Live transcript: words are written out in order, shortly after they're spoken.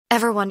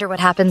Ever wonder what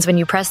happens when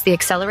you press the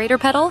accelerator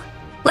pedal?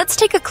 Let's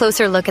take a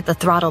closer look at the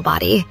throttle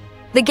body,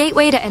 the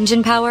gateway to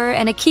engine power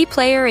and a key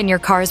player in your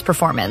car's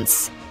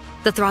performance.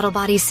 The throttle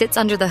body sits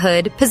under the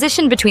hood,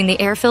 positioned between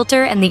the air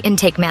filter and the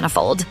intake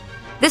manifold.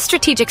 This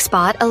strategic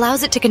spot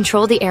allows it to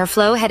control the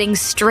airflow heading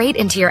straight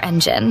into your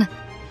engine.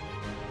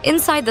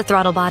 Inside the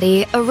throttle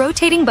body, a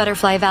rotating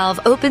butterfly valve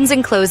opens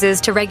and closes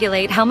to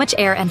regulate how much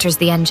air enters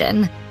the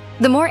engine.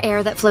 The more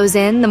air that flows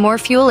in, the more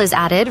fuel is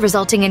added,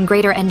 resulting in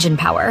greater engine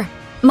power.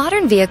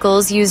 Modern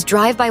vehicles use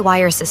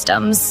drive-by-wire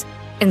systems.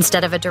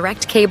 Instead of a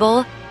direct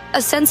cable,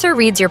 a sensor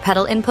reads your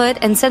pedal input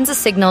and sends a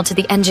signal to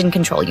the engine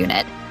control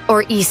unit,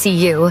 or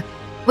ECU,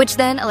 which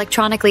then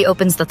electronically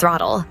opens the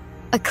throttle.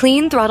 A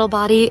clean throttle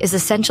body is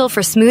essential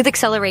for smooth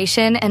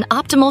acceleration and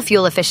optimal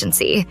fuel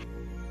efficiency.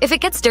 If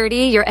it gets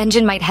dirty, your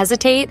engine might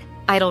hesitate,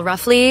 idle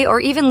roughly, or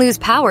even lose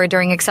power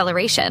during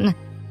acceleration.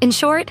 In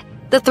short,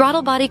 the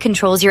throttle body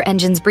controls your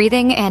engine's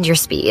breathing and your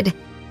speed.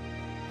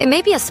 It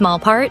may be a small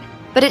part,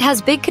 but it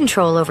has big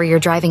control over your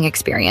driving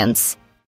experience.